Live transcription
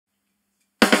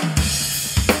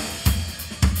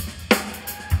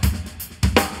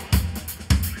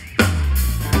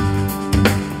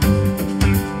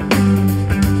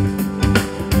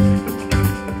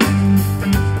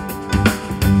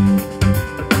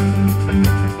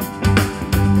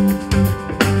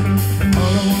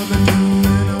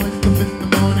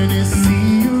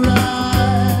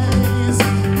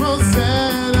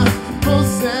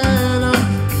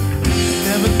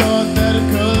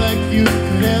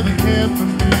never cared for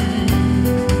me.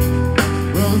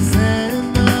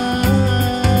 Rosanna,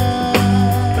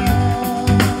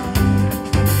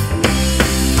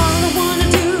 all I wanna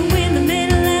do in the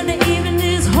middle of the evening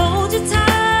is hold you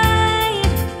tight.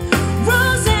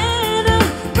 Rosanna,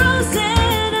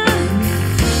 Rosanna,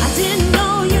 I didn't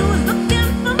know you were looking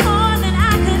for more than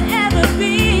I could ever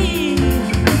be.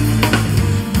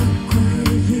 Quite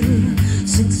a year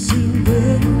since you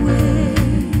went away,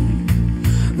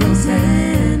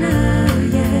 Rosanna,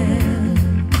 yeah.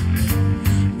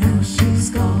 Now she's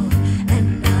gone,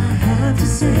 and I have to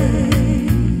say,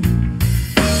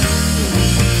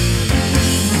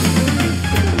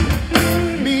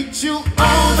 meet you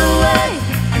all the way.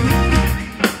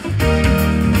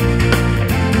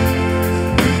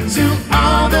 Meet you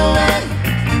all the way.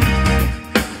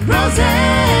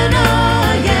 Rosanna,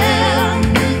 yeah.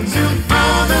 Meet you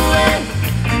all the way.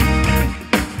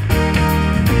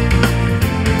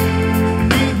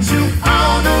 Meet you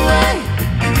all the way.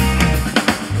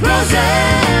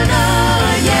 Rosanna,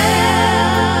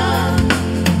 yeah.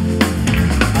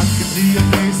 I can see your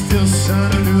face still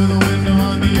shining through the window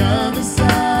on the other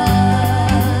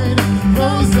side.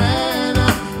 Rosanna,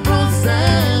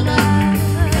 Rosanna,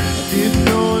 I didn't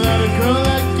know that a girl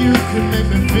like you could make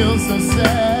me feel so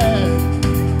sad.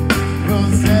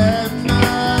 Rosanna,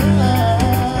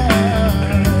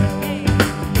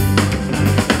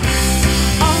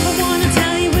 all I wanna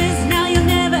tell you is now you'll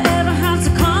never ever have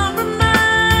to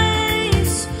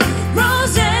compromise.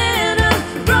 Rosanna,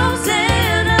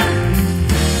 Rosanna,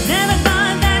 never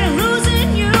thought that losing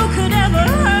you could ever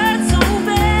hurt so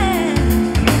bad.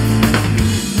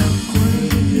 Not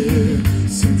quite a year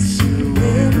since you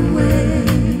went away,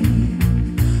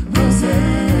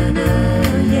 Rosanna,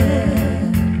 yeah.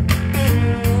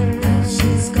 Now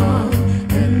she's gone,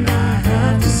 and I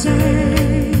have to say,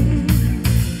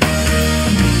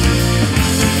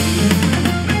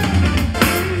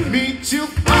 meet you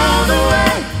all the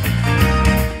way.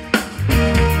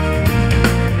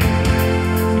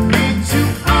 Meet you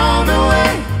all the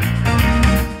way.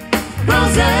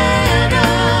 Rosanna,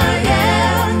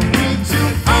 yeah. Meet you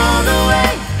all the way.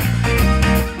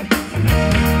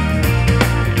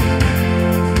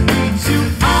 Meet you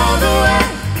all the way.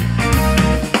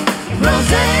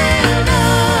 Rosanna,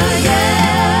 yeah.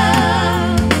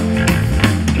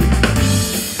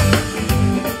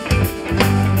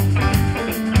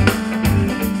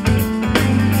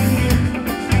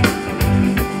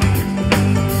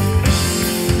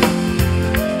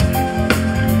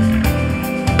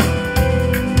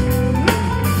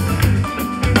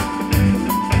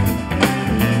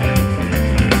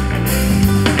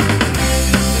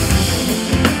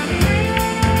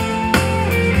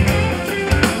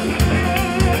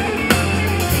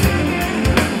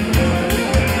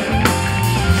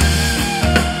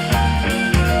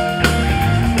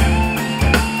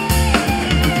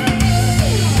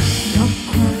 not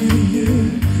quite a year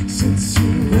since you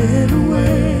went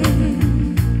away,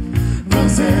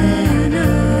 Rosanna,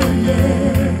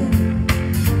 yeah.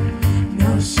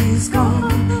 Now she's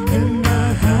gone, and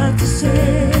I have to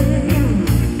say,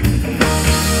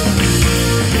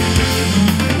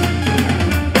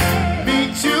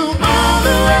 Meet you all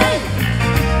the way.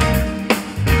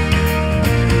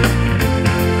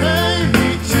 Hey,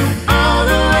 meet you all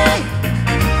the way.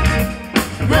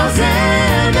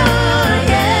 Rosanna,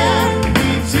 yeah.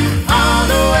 Meet you all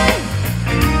the way.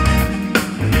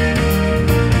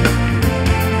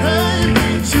 Hey,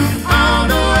 meet you all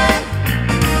the way.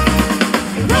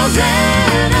 Rosanna.